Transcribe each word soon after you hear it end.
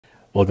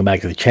Welcome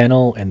back to the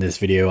channel. In this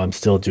video, I'm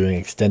still doing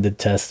extended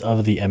tests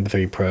of the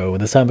M3 Pro.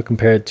 This time I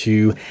compare it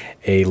to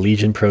a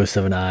Legion Pro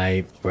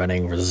 7i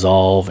running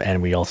Resolve,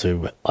 and we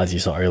also, as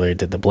you saw earlier,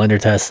 did the Blender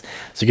test.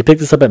 So you can pick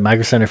this up at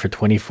Micro Center for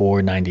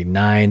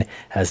 $24.99,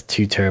 has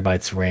 2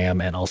 terabytes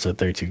RAM and also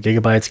 32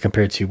 gigabytes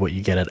compared to what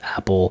you get at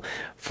Apple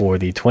for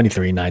the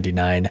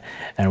 $23.99.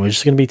 And we're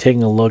just going to be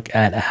taking a look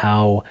at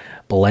how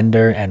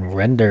Blender and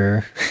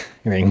rendering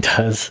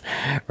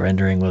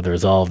with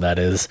Resolve, that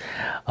is.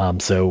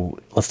 So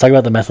let's talk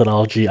about the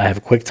methodology. I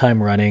have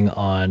QuickTime running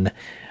on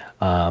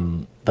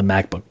the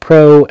MacBook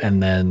Pro,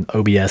 and then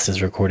OBS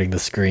is recording the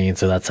screen,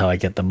 so that's how I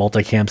get the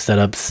multicam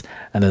setups,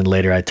 and then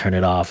later I turn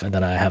it off, and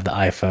then I have the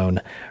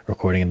iPhone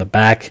recording in the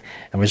back.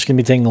 And we're just going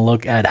to be taking a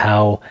look at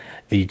how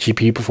the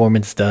GPU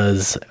performance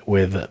does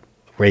with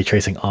ray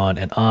tracing on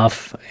and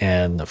off,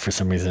 and for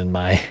some reason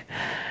my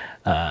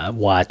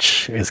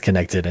watch is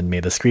connected and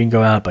made the screen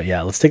go out. But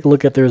yeah, let's take a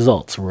look at the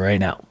results right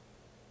now.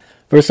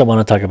 First, I want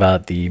to talk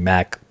about the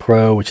Mac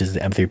Pro, which is the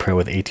M3 Pro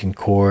with 18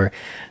 core.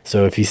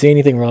 So if you see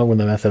anything wrong with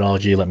the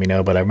methodology, let me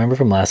know. But I remember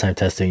from last time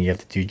testing, you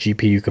have to do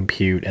GPU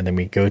compute, and then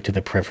we go to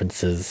the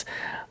preferences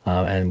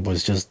and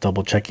was just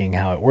double checking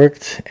how it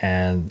worked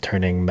and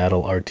turning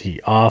Metal RT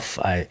off.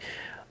 I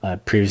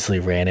previously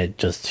ran it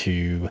just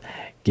to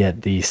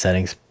get the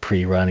settings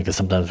pre-run, because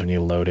sometimes when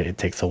you load it, it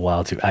takes a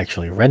while to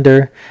actually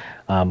render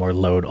or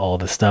load all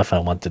the stuff. I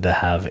wanted to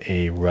have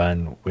a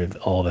run with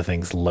all the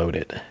things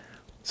loaded.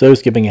 So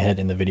skipping ahead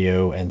in the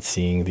video and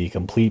seeing the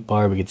complete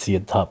bar, we can see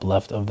at the top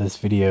left of this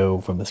video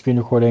from the screen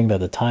recording that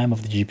the time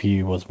of the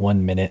GPU was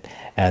 1 minute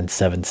and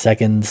 7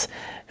 seconds.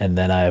 And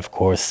then I, of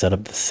course, set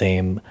up the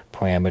same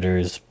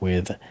parameters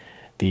with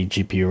the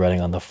GPU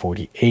running on the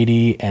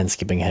 4080, and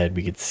skipping ahead,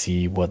 we could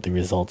see what the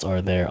results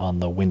are there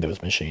on the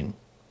Windows machine.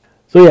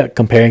 So yeah,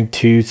 comparing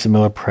two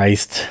similar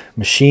priced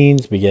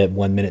machines, we get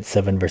 1 minute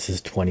 7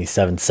 versus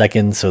 27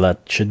 seconds. So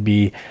that should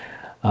be,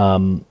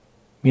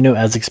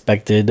 as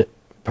expected.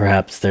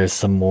 Perhaps there's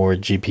some more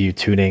GPU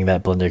tuning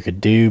that Blender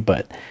could do,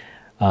 but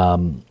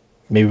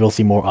maybe we'll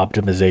see more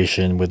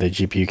optimization with the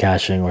GPU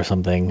caching or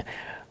something.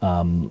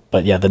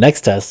 But yeah, the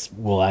next test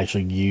will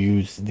actually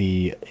use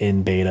the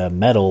in beta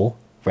Metal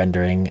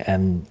rendering,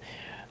 and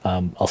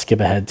I'll skip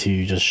ahead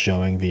to just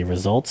showing the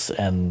results,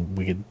 and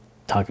we could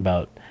talk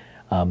about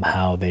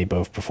how they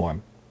both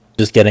perform.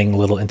 Just getting a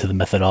little into the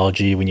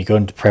methodology, when you go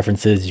into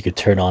preferences, you could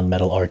turn on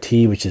Metal RT,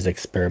 which is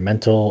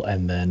experimental,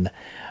 and then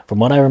from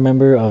what I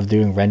remember of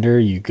doing render,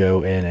 you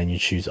go in and you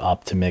choose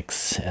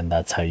Optimix, and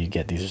that's how you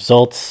get these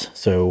results.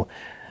 So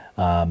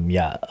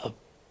yeah, a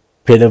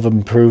bit of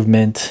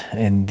improvement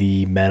in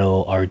the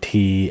Metal RT,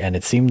 and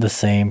it seemed the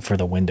same for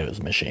the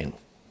Windows machine.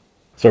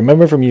 So I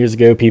remember from years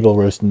ago, people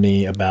roasted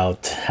me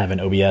about having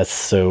OBS,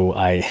 so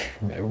I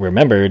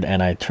remembered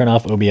and I turn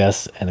off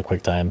OBS and the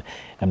QuickTime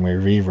and we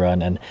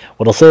rerun. And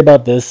what I'll say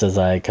about this as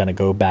I kind of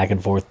go back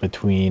and forth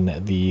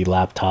between the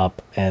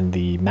laptop and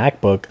the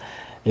MacBook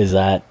is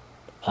that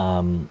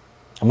I'm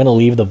going to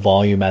leave the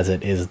volume as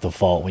it is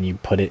default when you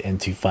put it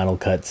into Final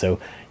Cut. So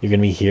you're going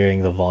to be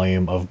hearing the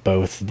volume of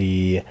both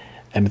the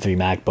M3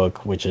 MacBook,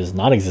 which is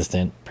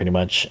non-existent pretty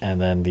much,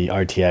 and then the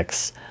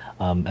RTX.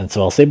 And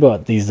so I'll say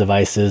about these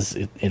devices,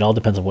 it all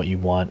depends on what you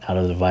want out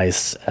of the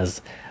device,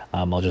 as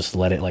I'll just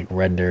let it like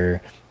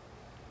render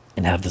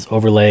and have this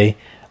overlay.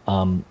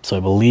 So I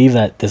believe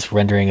that this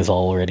rendering is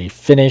already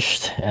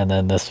finished, and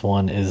then this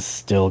one is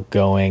still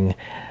going.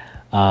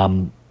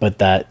 But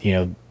that,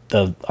 the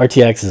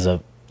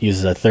RTX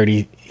uses a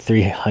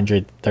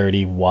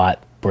 330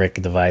 watt brick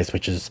device,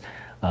 which is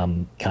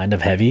kind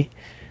of heavy,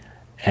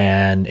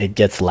 and it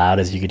gets loud,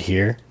 as you could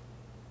hear.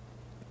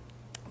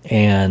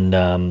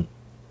 And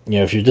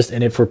if you're just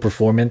in it for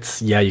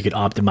performance, yeah, you could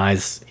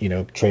optimize,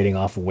 trading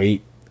off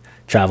weight,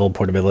 travel,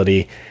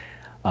 portability.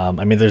 I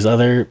mean, there's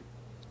other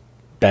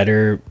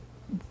better,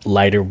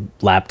 lighter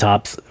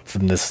laptops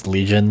from this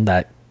Legion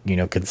that,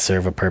 could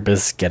serve a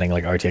purpose, getting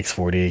like RTX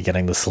 40,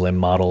 getting the slim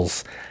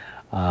models.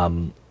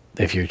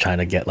 If you're trying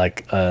to get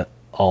like a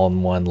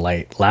all-in-one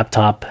light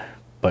laptop.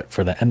 But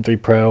for the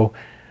M3 Pro,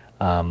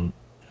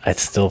 I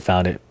still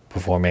found it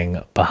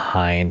performing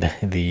behind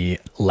the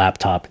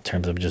laptop in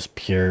terms of just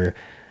pure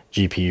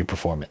GPU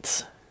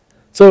performance.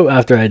 So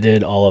after I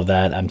did all of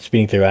that, I'm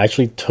speeding through. I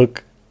actually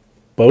took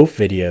both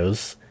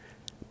videos,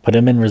 put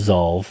them in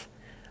Resolve.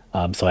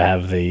 So I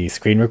have the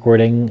screen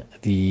recording,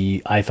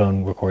 the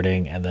iPhone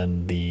recording, and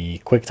then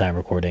the QuickTime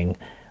recording.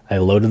 I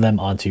loaded them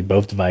onto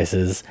both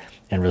devices,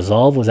 and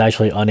Resolve was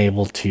actually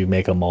unable to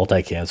make a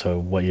multicam. So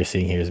what you're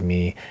seeing here is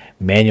me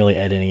manually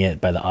editing it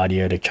by the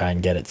audio to try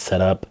and get it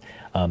set up,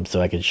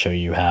 so I could show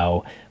you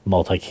how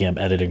multicam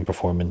editing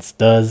performance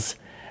does.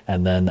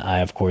 And then I,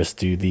 of course,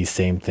 do the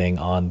same thing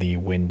on the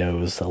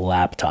Windows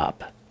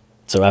laptop.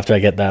 So after I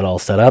get that all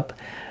set up,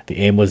 the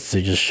aim was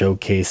to just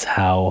showcase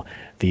how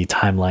the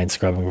timeline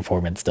scrubbing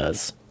performance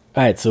does.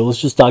 All right, so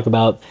let's just talk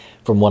about,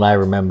 from what I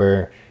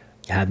remember,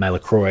 I had my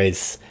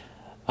LaCroix.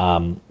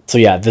 So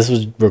yeah, this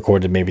was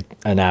recorded maybe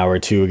an hour or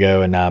two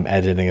ago, and now I'm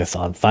editing this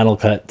on Final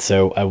Cut.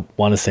 So I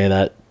want to say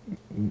that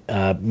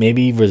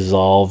Maybe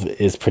Resolve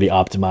is pretty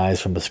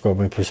optimized from a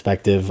scrolling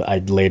perspective.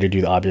 I'd later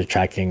do the object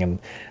tracking, and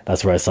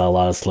that's where I saw a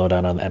lot of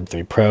slowdown on the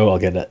M3 Pro. I'll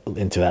get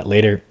into that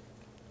later.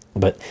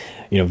 But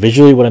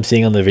visually, what I'm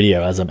seeing on the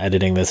video as I'm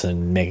editing this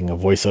and making a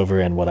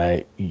voiceover, and what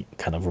I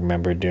kind of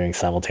remember doing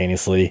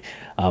simultaneously,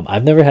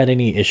 I've never had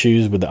any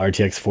issues with the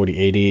RTX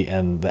 4080,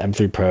 and the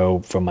M3 Pro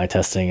from my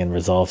testing and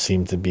Resolve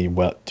seemed to be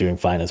doing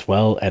fine as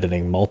well.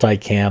 Editing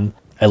multicam.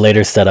 I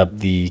later set up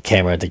the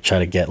camera to try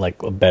to get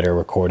like a better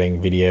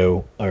recording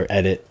video or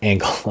edit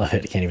angle of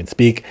it. I can't even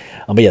speak.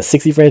 But yeah,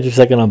 60 frames per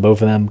second on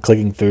both of them.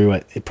 Clicking through,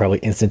 it probably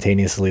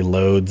instantaneously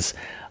loads,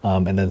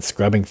 and then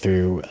scrubbing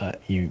through,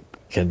 you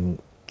can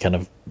kind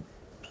of,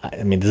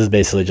 I mean, this is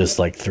basically just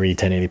like three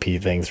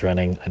 1080p things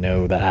running. I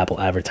know that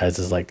Apple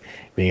advertises like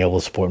being able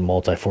to support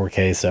multi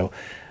 4K, so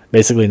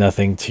basically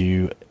nothing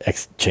to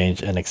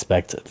change and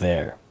expect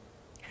there.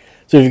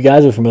 So if you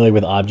guys are familiar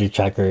with Object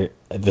Tracker,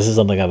 this is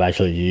something I've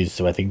actually used,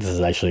 so I think this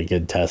is actually a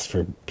good test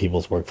for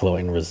people's workflow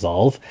in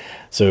Resolve.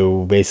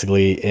 So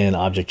basically in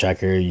Object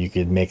Tracker, you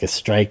could make a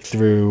strike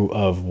through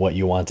of what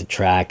you want to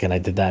track, and I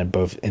did that in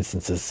both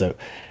instances. So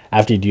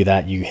after you do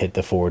that, you hit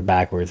the forward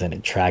backwards and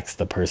it tracks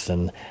the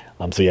person.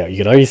 So yeah, you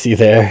could already see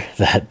there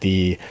that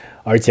the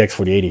RTX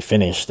 4080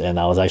 finished, and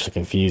I was actually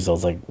confused. I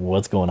was like,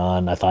 what's going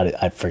on? I thought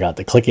I forgot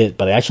to click it,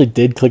 but I actually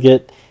did click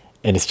it,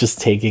 and it's just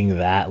taking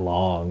that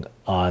long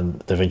on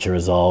DaVinci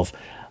Resolve.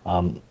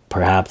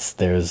 Perhaps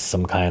there's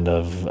some kind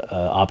of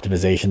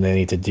optimization they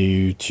need to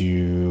do to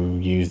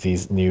use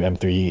these new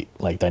M3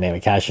 like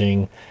dynamic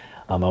caching.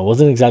 I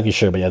wasn't exactly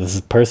sure, but yeah, this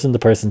is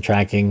person-to-person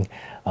tracking,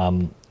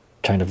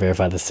 trying to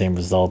verify the same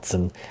results.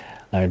 And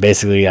I mean,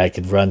 basically I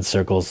could run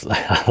circles.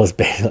 I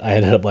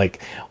ended up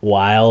like,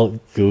 while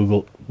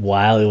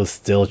it was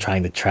still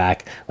trying to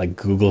track, like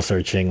Google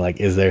searching, like,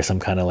 is there some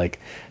kind of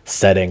like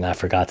setting I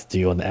forgot to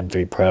do on the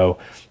M3 Pro?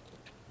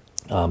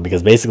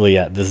 Because basically,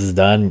 yeah, this is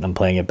done. I'm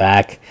playing it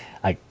back.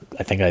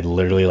 I think I'd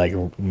literally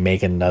like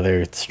make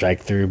another strike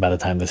through by the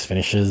time this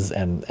finishes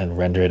and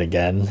render it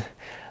again,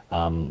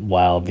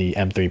 while the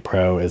M3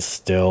 Pro is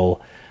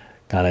still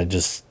kind of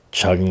just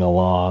chugging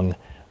along.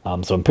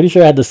 So I'm pretty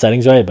sure I had the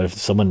settings right, but if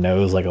someone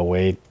knows like a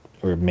way,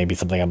 or maybe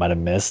something I might have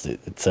missed,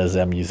 it says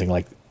I'm using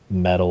like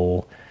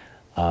metal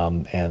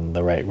and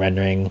the right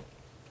rendering.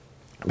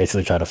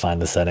 Basically try to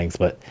find the settings,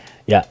 but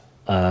yeah,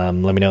 let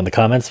me know in the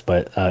comments.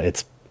 But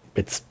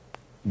it's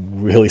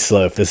really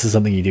slow. If this is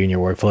something you do in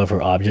your workflow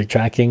for object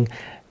tracking,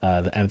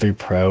 the M3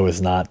 Pro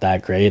is not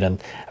that great, and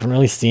I haven't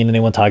really seen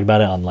anyone talk about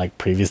it on like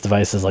previous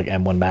devices like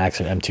M1 Max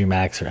or M2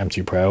 Max or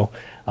M2 Pro,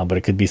 but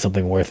it could be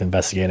something worth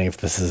investigating if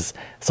this is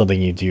something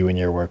you do in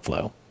your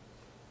workflow.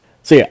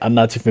 So yeah, I'm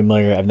not too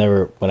familiar.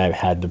 When I've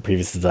had the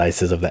previous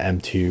devices of the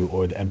M2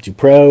 or the M2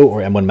 Pro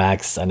or M1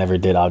 Max, I never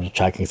did object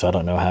tracking, so I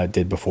don't know how it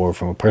did before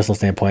from a personal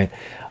standpoint.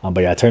 But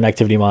yeah, I turned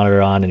activity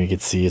monitor on, and you can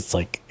see it's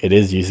like it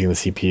is using the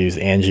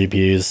CPUs and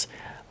GPUs.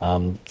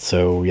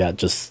 So yeah,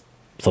 just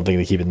something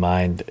to keep in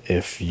mind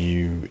if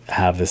you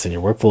have this in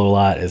your workflow a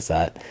lot is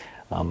that,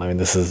 I mean,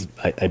 this is,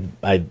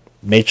 I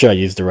made sure I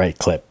used the right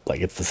clip.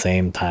 Like it's the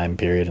same time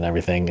period and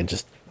everything. It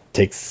just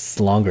takes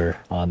longer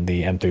on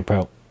the M3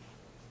 Pro.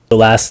 The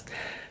last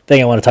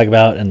thing I want to talk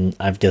about, and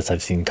I guess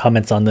I've seen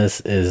comments on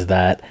this, is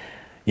that,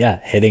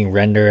 yeah, hitting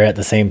render at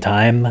the same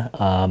time.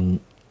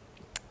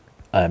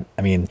 I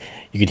mean,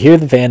 you could hear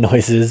the fan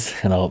noises,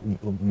 and I'll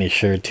make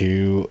sure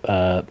to,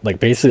 like,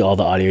 basically all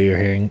the audio you're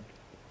hearing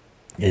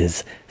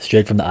is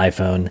straight from the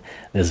iPhone.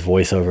 This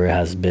voiceover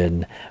has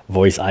been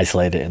voice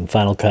isolated in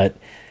Final Cut,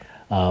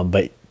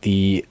 but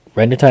the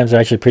render times are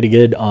actually pretty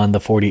good on the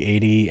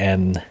 4080,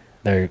 and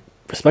they're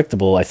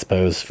respectable, I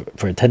suppose,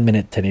 for a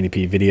 10-minute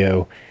 1080p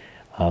video.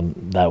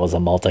 That was a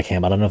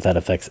multicam. I don't know if that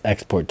affects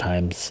export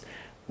times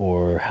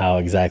or how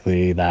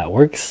exactly that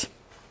works,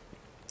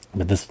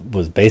 but this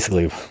was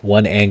basically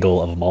one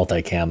angle of a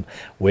multicam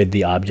with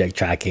the object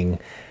tracking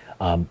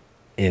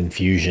in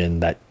Fusion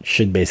that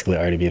should basically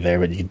already be there.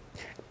 But you can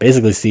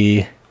basically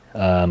see,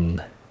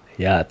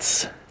 yeah,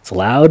 it's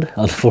loud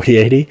on the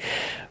 4080,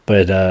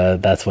 but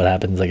that's what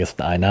happens, I guess, with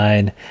the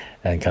i9,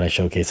 and kind of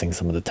showcasing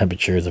some of the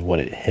temperatures of what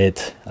it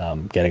hit,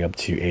 getting up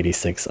to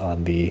 86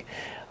 on the,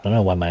 I don't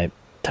know why my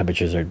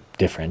temperatures are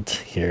different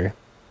here,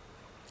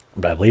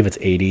 but I believe it's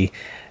 80,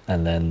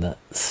 and then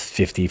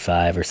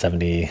 55 or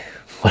 70,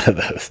 one of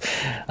those,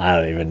 I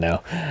don't even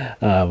know,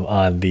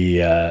 on the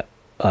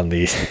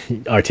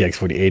RTX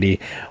 4080,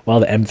 while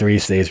the M3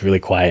 stays really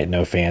quiet,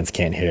 no fans,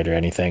 can't hear it or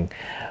anything.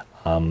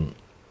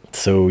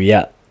 So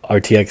yeah,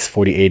 RTX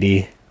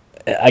 4080,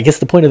 I guess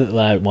the point that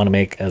I want to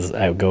make as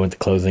I go into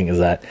closing is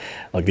that,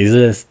 like, these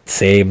are the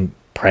same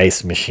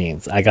price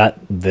machines. I got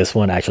this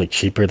one actually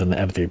cheaper than the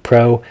M3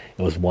 Pro.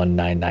 It was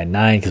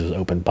 $1,999 because it was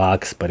open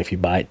box, but if you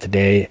buy it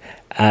today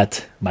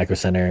at Micro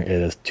Center, it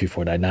is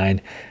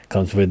 $2,499.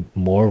 Comes with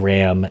more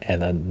RAM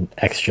and an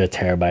extra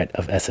terabyte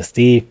of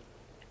SSD.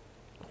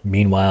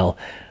 Meanwhile,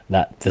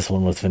 that this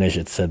one was finished,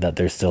 it said that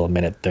there's still a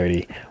minute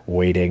 30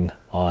 waiting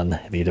on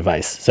the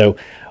device. So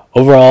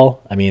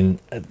overall, I mean,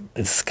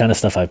 it's kind of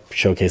stuff I've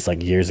showcased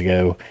like years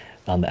ago,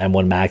 on the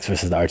M1 Max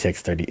versus the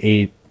RTX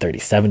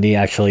 3070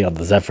 actually on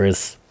the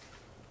Zephyrus.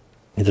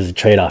 There's a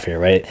trade-off here,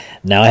 right?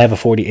 Now I have a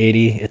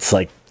 4080. It's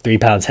like 3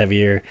 pounds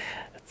heavier,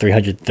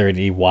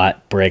 330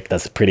 watt brick.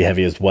 That's pretty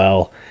heavy as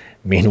well.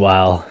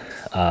 Meanwhile,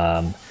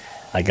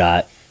 I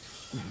got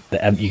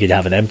you could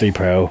have an M3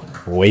 Pro,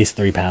 weighs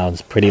 3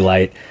 pounds, pretty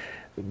light,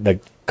 the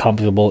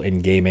comfortable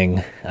in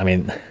gaming. I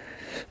mean,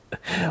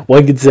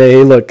 one could say,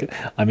 hey, look,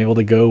 I'm able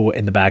to go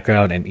in the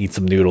background and eat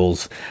some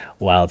noodles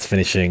while it's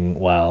finishing.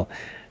 While,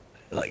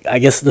 like, I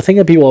guess the thing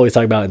that people always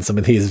talk about in some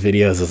of these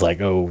videos is like,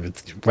 oh,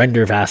 it's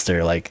render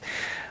faster, like,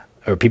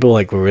 or people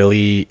like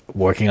really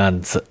working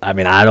on. I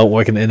mean, I don't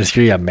work in the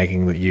industry. I'm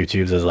making the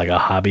YouTubes as like a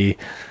hobby.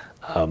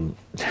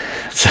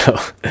 So,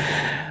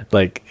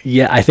 like,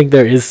 yeah, I think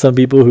there is some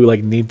people who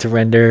like need to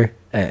render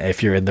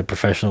if you're in the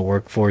professional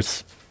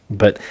workforce,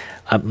 but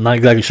I'm not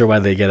exactly sure why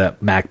they get a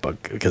MacBook,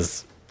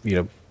 because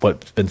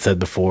what's been said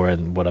before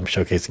and what I'm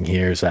showcasing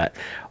here is that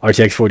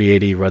RTX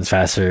 4080 runs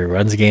faster,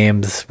 runs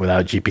games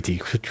without GPT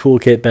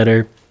toolkit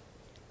better.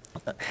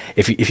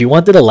 If you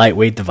wanted a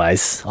lightweight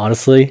device,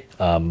 honestly,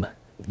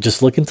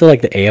 just look into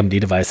like the AMD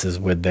devices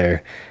with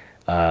their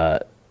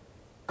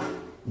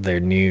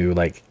new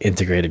like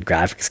integrated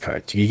graphics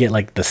cards. You get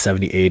like the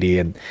 7080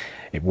 and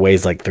it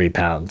weighs like 3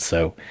 pounds.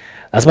 So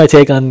that's my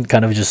take on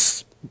kind of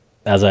just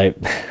as I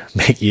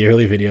make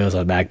yearly videos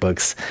on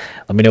MacBooks.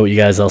 Let me know what you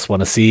guys else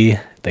want to see.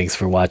 Thanks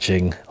for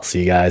watching. I'll see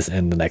you guys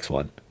in the next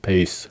one.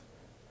 Peace.